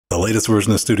The latest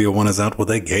version of Studio One is out with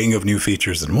a gang of new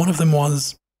features, and one of them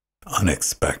was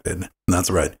unexpected. And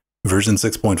that's right, version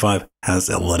 6.5 has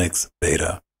a Linux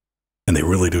beta, and they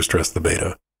really do stress the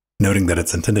beta, noting that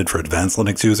it's intended for advanced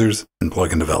Linux users and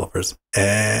plugin developers.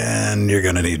 And you're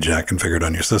going to need Jack configured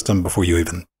on your system before you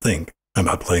even think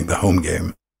about playing the home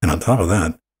game. And on top of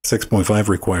that, 6.5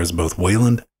 requires both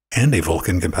Wayland and a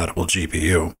Vulkan-compatible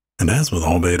GPU. And as with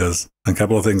all betas, a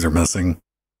couple of things are missing,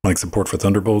 like support for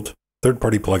Thunderbolt,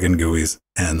 third-party plugin GUIs,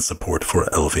 and support for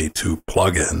LV2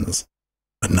 plugins.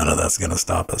 But none of that's going to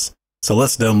stop us. So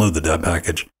let's download the deb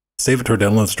package, save it to our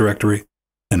downloads directory,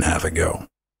 and have it go.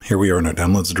 Here we are in our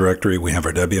downloads directory. We have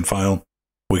our Debian file.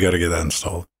 We got to get that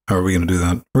installed. How are we going to do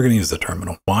that? We're going to use the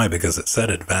terminal. Why? Because it said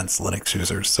advanced Linux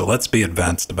users. So let's be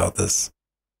advanced about this.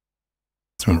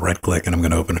 So I'm going to right-click, and I'm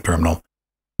going to open a terminal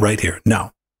right here.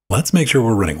 Now, let's make sure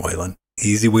we're running Wayland.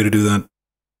 Easy way to do that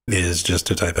is just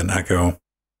to type in echo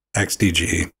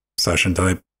xdg session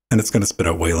type, and it's going to spit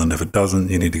out Wayland. If it doesn't,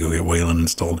 you need to go get Wayland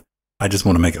installed. I just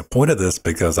want to make a point of this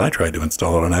because I tried to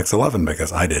install it on X11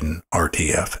 because I didn't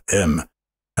RTFM.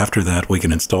 After that, we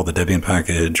can install the Debian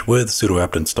package with sudo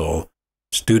apt install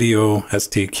studio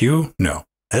stq. No,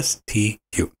 stq.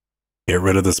 Get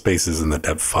rid of the spaces in the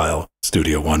deb file.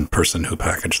 Studio One person who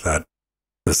packaged that.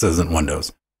 This isn't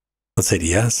Windows. Let's hit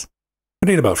yes.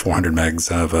 We need about 400 megs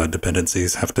of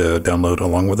dependencies have to download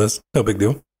along with this. No big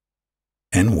deal.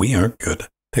 And we are good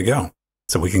to go.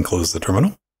 So we can close the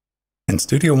terminal. And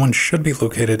Studio One should be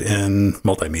located in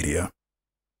multimedia,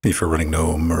 if you're running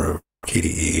GNOME or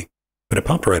KDE. But it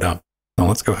popped right up. Now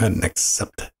let's go ahead and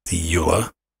accept the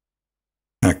EULA.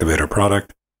 Activate our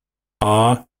product.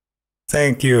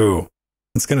 Thank you.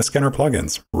 It's going to scan our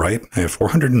plugins, right? I have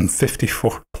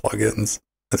 454 plugins.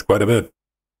 That's quite a bit.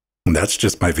 And that's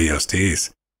just my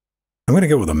VSTs. I'm going to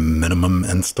go with a minimum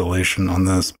installation on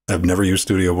this. I've never used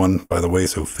Studio One, by the way,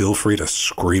 so feel free to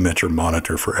scream at your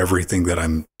monitor for everything that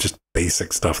I'm, just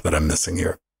basic stuff that I'm missing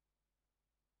here.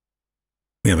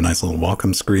 We have a nice little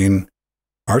welcome screen.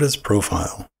 Artist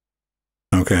profile.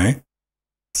 Okay.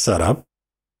 Setup.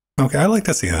 Okay, I like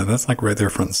to see that. That's like right there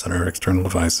front and center. External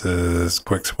devices,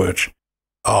 quick switch.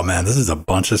 Oh man, this is a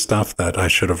bunch of stuff that I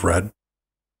should have read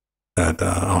that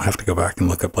I'll have to go back and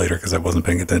look up later because I wasn't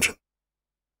paying attention.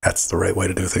 That's the right way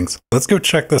to do things. Let's go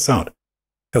check this out.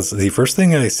 Because the first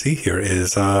thing I see here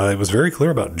is it was very clear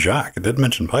about Jack. It did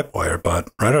mention Pipewire, but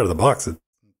right out of the box, it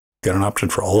got an option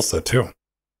for ALSA too.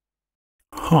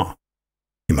 Huh.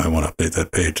 You might want to update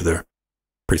that page there.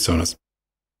 Presonus.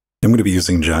 I'm going to be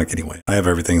using Jack anyway. I have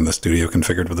everything in the studio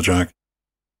configured with the Jack.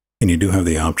 And you do have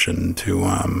the option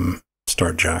to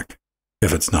start Jack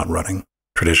if it's not running.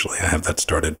 Traditionally, I have that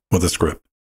started with a script.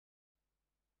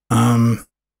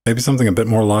 Maybe something a bit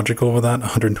more logical with that.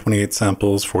 128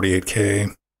 samples,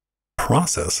 48K.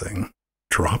 Processing.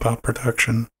 Dropout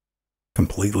protection.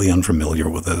 Completely unfamiliar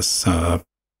with this.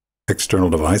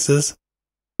 External devices.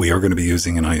 We are going to be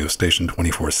using an IO Station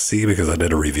 24C because I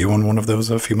did a review on one of those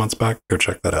a few months back. Go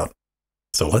check that out.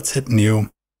 So let's hit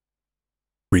new.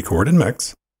 Record and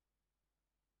mix.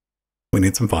 We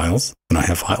need some files, and I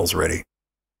have files ready.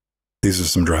 These are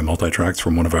some dry multi-tracks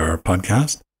from one of our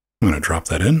podcasts. I'm going to drop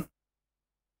that in.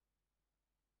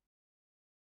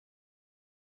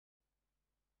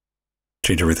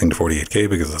 Change everything to 48K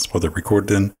because that's what they're recorded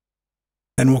in.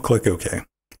 And we'll click OK.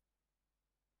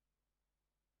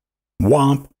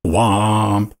 Womp,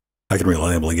 womp. I can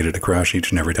reliably get it to crash each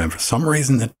and every time. For some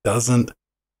reason, it doesn't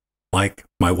like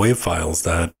my WAV files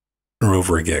that are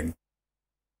over a gig.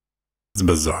 It's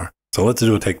bizarre. So let's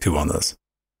do a take two on this.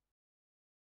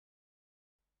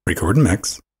 Record and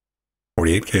mix.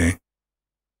 48K.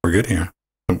 We're good here.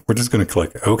 We're just going to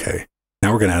click OK.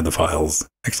 Now we're going to add the files.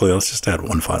 Actually, let's just add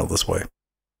one file this way.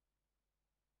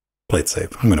 Play it safe.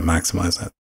 I'm going to maximize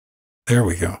that. There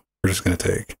we go. We're just going to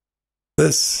take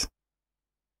this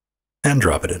and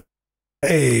drop it in.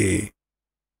 Hey!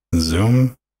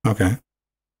 Zoom. Okay.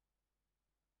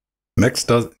 Mix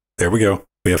does. There we go.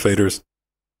 We have faders.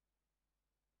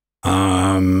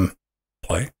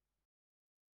 Play.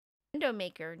 Window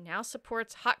Maker now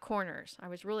supports hot corners. I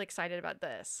was really excited about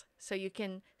this. So you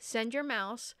can send your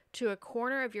mouse to a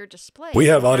corner of your display. We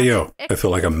have audio. I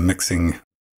feel like a mixing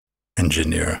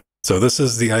engineer. So this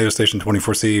is the IO Station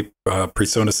 24C.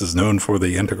 Presonus is known for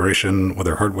the integration with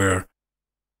their hardware.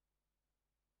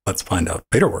 Let's find out.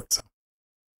 Beta works.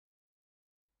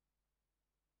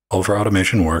 All of our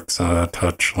automation works.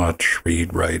 Touch, latch,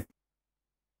 read, write,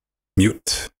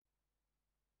 mute.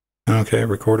 Okay,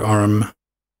 record ARM.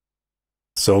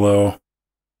 Solo.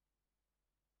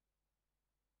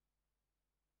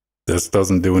 This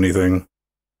doesn't do anything.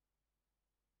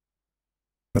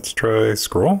 Let's try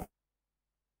scroll.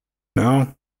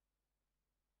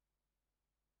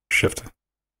 shift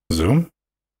zoom?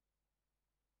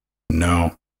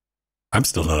 No. I'm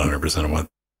still not 100% on what.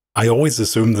 I always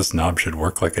assume this knob should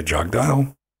work like a jog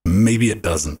dial. Maybe it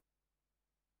doesn't.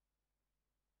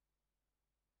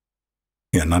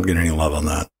 Yeah, not getting any love on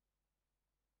that.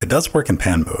 It does work in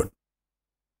pan mode.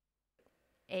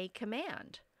 A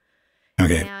command.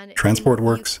 Okay, And transport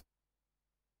works.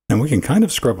 And we can kind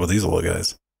of scrub with these little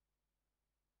guys.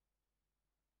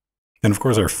 And of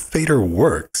course our fader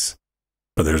works,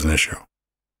 but there's an issue.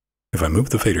 If I move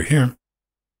the fader here,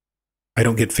 I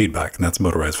don't get feedback, and that's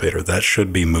motorized fader. That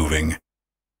should be moving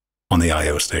on the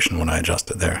I/O station when I adjust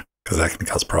it there, because that can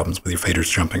cause problems with your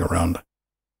faders jumping around.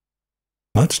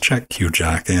 Let's check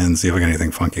Q-Jack and see if we got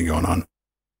anything funky going on.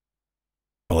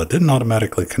 Well, it didn't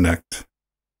automatically connect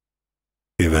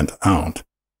the event out.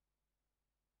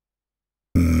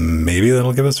 Maybe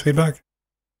that'll give us feedback?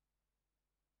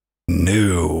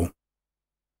 No.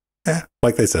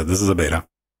 Like they said, this is a beta.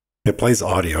 It plays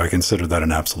audio. I consider that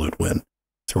an absolute win.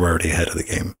 So we're already ahead of the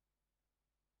game.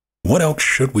 What else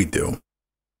should we do?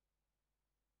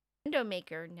 Window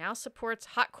Maker now supports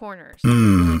hot corners.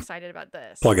 I'm really excited about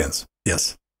this. Plugins.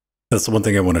 Yes. That's the one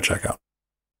thing I want to check out.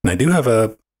 And I do have I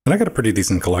got a pretty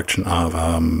decent collection of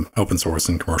open source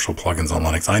and commercial plugins on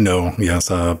Linux. I know, yes,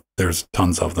 there's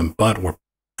tons of them, but we're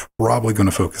probably going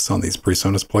to focus on these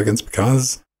Presonus plugins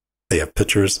because they have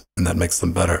pictures and that makes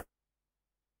them better.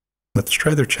 Let's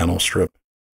try their channel strip.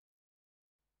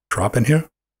 Drop in here.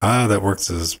 That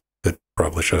works as it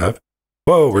probably should have.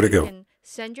 Whoa, where'd it go? You can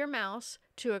send your mouse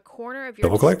to a corner of your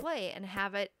Double click? display and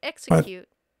have it execute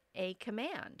a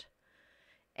command.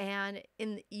 And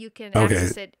you can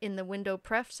access it in the Window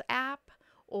Prefs app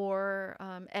or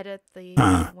edit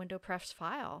the Window Prefs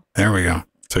file. There we go.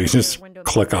 So you just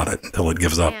click on it until it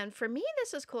gives up. And for me,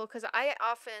 this is cool because I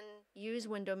often use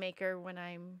Window Maker when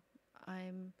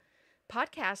I'm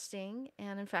podcasting,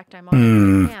 and in fact, I'm on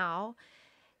it right now.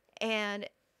 And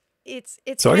it's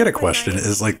so I got a question. Nice,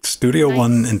 is like Studio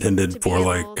One intended for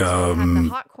like the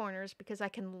hot corners because I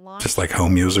can launch just like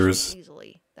home users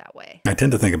easily that way. I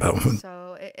tend to think about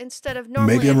so instead of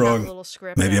normally maybe I'm wrong. Little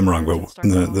script Maybe I'm wrong, but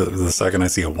the second I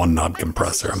see a one knob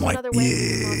compressor, I'm like,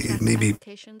 yeah, maybe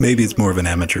it's more of an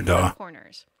amateur DAW.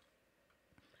 Corners.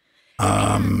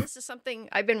 This is something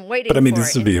I've been waiting for. But I mean,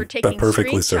 this would be a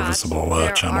perfectly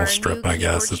serviceable channel strip, I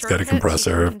guess. It's got a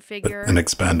compressor, an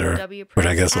expander, which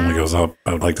I guess only goes up.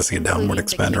 I would like to see a downward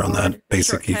expander on that.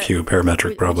 Basic EQ,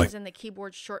 parametric, probably. In the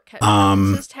keyboard shortcut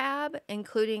tab,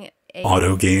 including a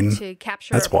auto gain. To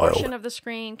capture That's a portion wild. of the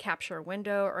screen, capture a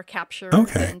window, or capture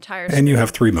the entire screen. And you have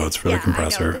 3 modes for the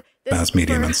compressor: fast,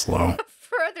 medium, and slow.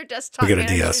 For other desktop we got a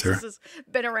DS here. This has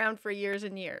been around for years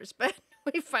and years, but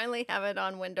we finally have it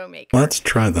on Window Maker. Let's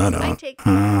try that out.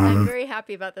 I'm very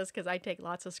happy about this because I take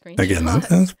lots of screenshots. Again,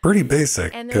 that's pretty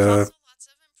basic. And there's also lots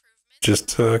of improvements.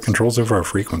 Just controls over our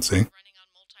frequency.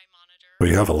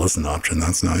 We have a listen option.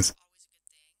 That's nice.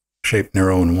 Shape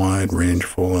narrow and wide, range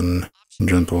full and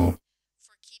gentle.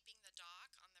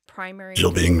 Primary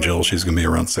Jill being Jill, she's going to be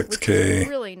around 6K.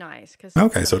 Really nice.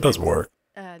 Okay, so it does work.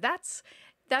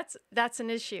 That's an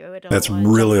issue. That's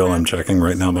really all I'm checking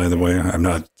right now, by the way. I'm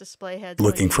not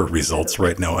looking for results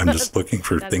right now. I'm just looking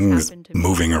for things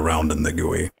moving around in the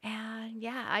GUI. And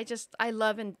yeah, I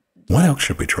love and what else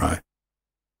should we try?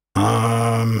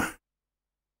 All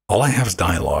I have is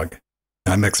dialogue.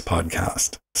 I mix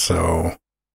podcast. So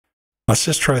let's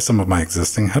just try some of my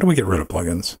existing. How do we get rid of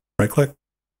plugins? Right click.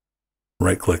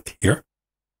 Right click here.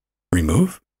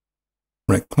 Remove.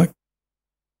 Right click.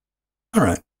 All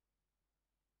right.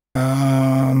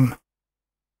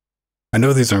 I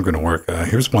know these aren't going to work.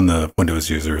 Here's one the Windows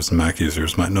users and Mac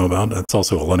users might know about. It's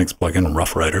also a Linux plugin,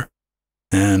 Rough Rider.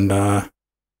 And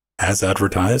as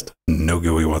advertised, no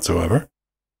GUI whatsoever.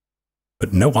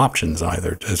 But no options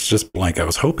either. It's just blank. I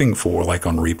was hoping for, like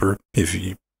on Reaper, if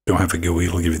you don't have a GUI,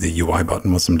 it'll give you the UI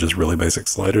button with some just really basic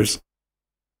sliders.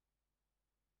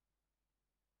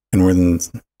 And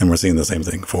we're seeing the same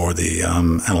thing for the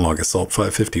Analog Assault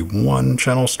 551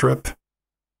 channel strip.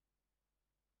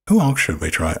 Who else should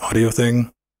we try? Audio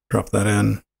thing? Drop that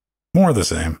in. More of the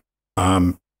same.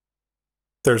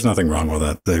 There's nothing wrong with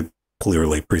that. They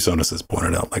clearly, Presonus has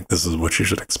pointed out, like, this is what you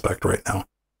should expect right now.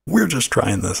 We're just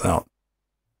trying this out.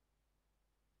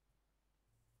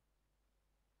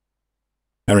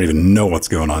 I don't even know what's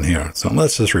going on here. So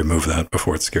let's just remove that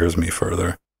before it scares me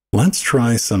further. Let's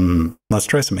try some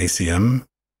ACM.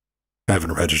 I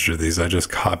haven't registered these. I just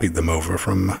copied them over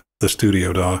from the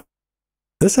Studio DAW.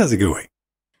 This has a GUI.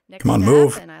 Next Come on, step,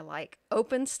 move. And I like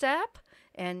Open Step.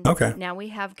 And now we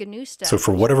have GNU Step. So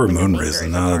for whatever moon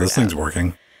reason, this thing's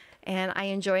working. And I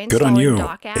enjoy Good on installing you,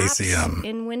 dock apps ACM.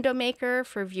 in Window Maker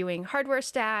for viewing hardware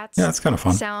stats. Yeah, it's kind of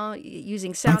fun.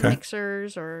 Using sound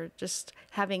mixers, or just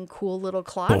having cool little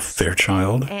clocks. Little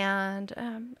Fairchild.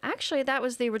 And actually, that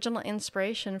was the original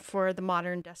inspiration for the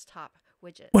modern desktop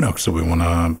widget. What else do we want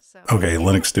to... Okay,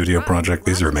 Linux Studio Project.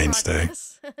 These are a mainstay.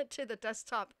 To the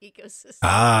desktop ecosystem.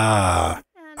 Ah,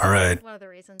 all right. One of the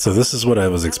reasons. So this is what I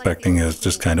was expecting as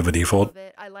just kind of a default.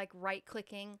 I like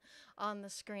right-clicking on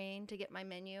the screen to get my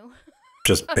menu.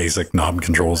 Just basic knob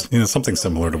controls. You know, something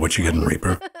similar to what you get in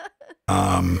Reaper.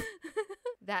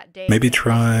 That day, maybe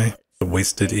try the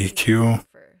wasted EQ.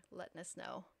 For letting us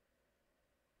know.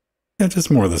 Yeah, just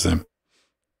more of the same.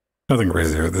 Nothing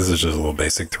crazy here. This is just a little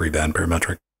basic 3-band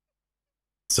parametric.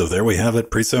 So there we have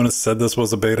it. Presonus said this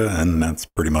was a beta, and that's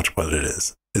pretty much what it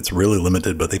is. It's really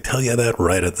limited, but they tell you that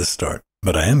right at the start.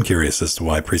 But I am curious as to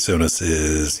why Presonus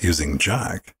is using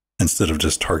jack instead of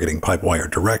just targeting Pipewire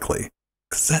directly.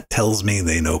 Because that tells me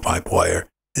they know Pipewire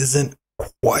isn't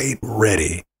quite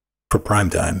ready for prime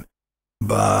time,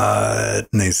 but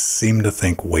they seem to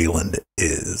think Wayland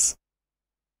is.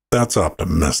 That's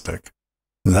optimistic.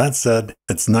 That said,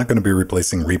 it's not going to be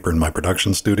replacing Reaper in my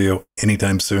production studio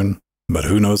anytime soon, but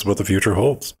who knows what the future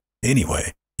holds.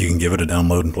 Anyway, you can give it a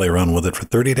download and play around with it for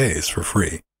 30 days for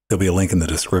free. There'll be a link in the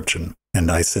description,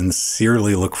 and I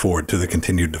sincerely look forward to the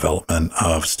continued development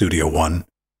of Studio One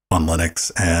on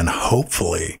Linux, and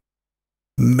hopefully,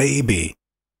 maybe,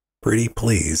 pretty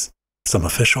please, some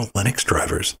official Linux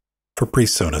drivers for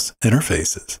Presonus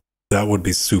interfaces. That would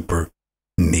be super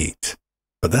neat.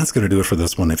 But that's going to do it for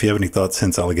this one. If you have any thoughts,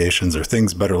 hints, allegations, or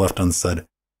things better left unsaid,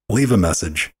 leave a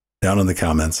message down in the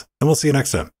comments, and we'll see you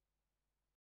next time.